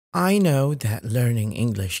I know that learning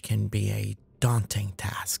English can be a daunting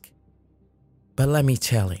task, but let me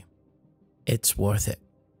tell you, it's worth it.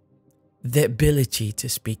 The ability to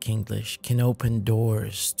speak English can open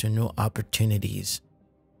doors to new opportunities,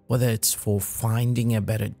 whether it's for finding a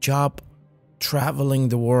better job, traveling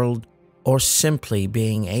the world, or simply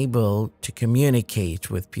being able to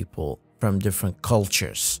communicate with people from different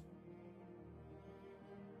cultures.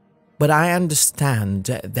 But I understand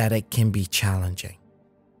that it can be challenging.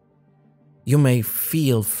 You may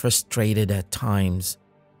feel frustrated at times,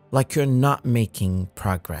 like you're not making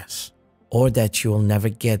progress, or that you'll never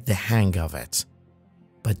get the hang of it.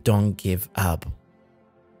 But don't give up.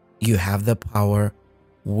 You have the power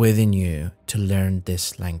within you to learn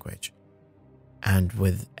this language. And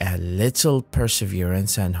with a little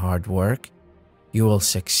perseverance and hard work, you will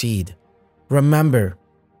succeed. Remember,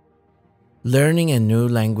 learning a new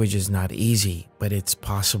language is not easy, but it's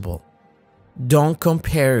possible. Don't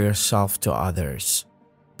compare yourself to others,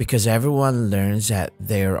 because everyone learns at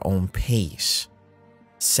their own pace.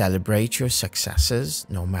 Celebrate your successes,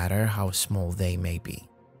 no matter how small they may be.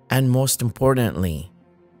 And most importantly,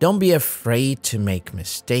 don't be afraid to make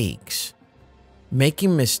mistakes.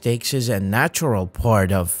 Making mistakes is a natural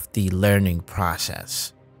part of the learning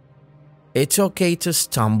process. It's okay to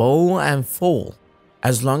stumble and fall,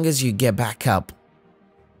 as long as you get back up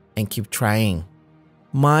and keep trying.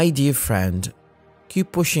 My dear friend,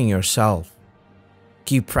 keep pushing yourself.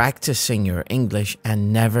 Keep practicing your English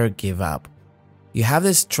and never give up. You have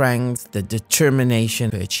the strength, the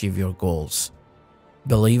determination to achieve your goals.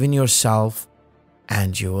 Believe in yourself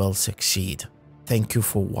and you will succeed. Thank you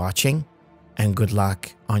for watching and good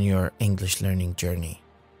luck on your English learning journey.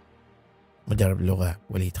 مدرب لغة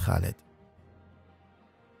وليد خالد.